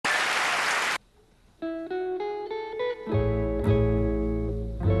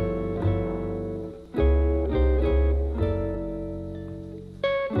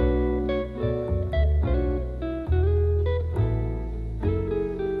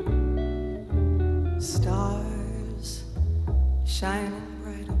Stars shining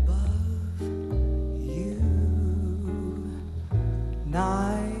bright above you.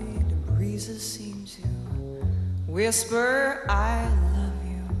 Night breezes seem to whisper, I love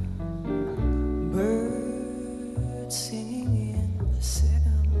you. Birds singing in the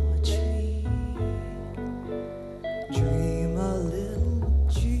sycamore tree. Dream a little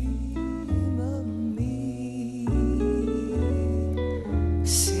dream of me.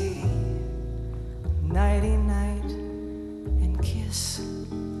 Say nighty night and kiss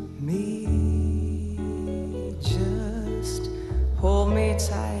me. Just hold me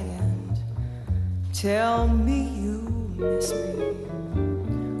tight and tell me you miss me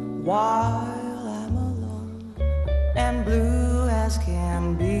while I'm alone and blue as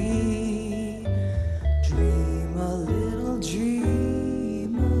can be. Dream a little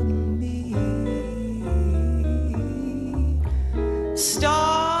dream of me.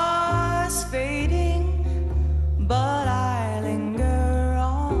 Stars fading, but I linger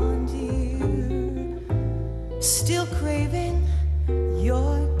on, dear, still craving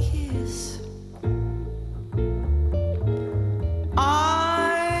your kiss.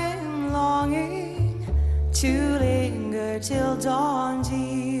 I'm longing to linger till dawn,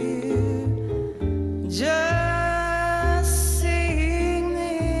 dear, just saying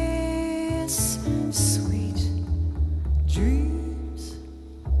this. Sweet dreams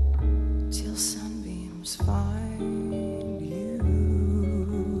till sunbeams find you.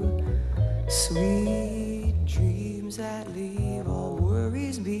 Sweet dreams that leave all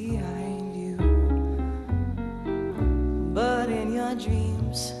worries behind you. But in your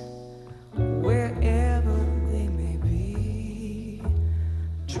dreams, wherever they may be,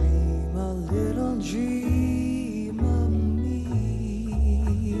 dream a little dream of me.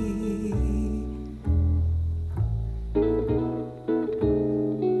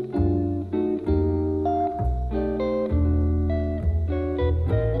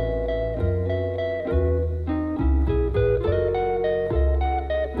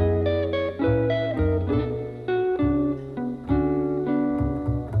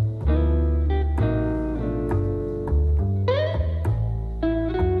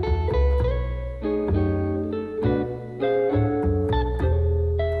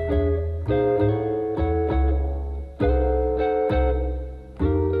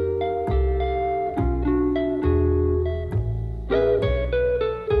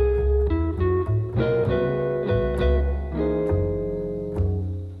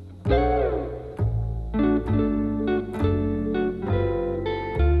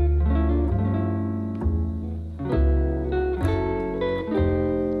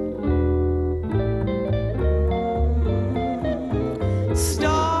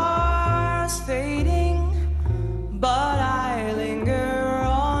 Stars fading, but I linger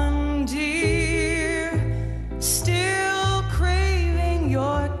on, dear, still craving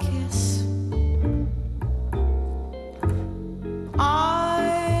your kiss.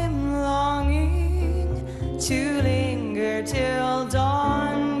 I'm longing to linger till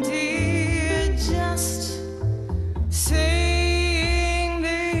dawn, dear, just saying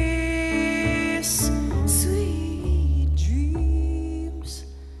this. Sweet dreams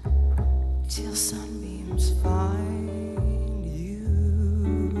till sunbeams find you.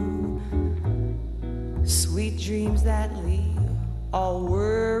 Sweet dreams that leave all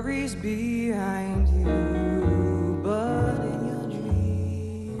worries behind you. But in your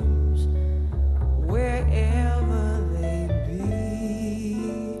dreams, wherever they be,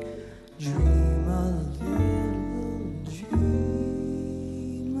 dream a little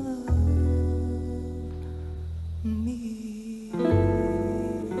dream of me.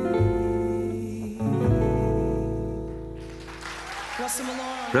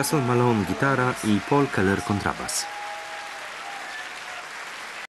 Russell Malone gitara i Paul Keller kontrabas.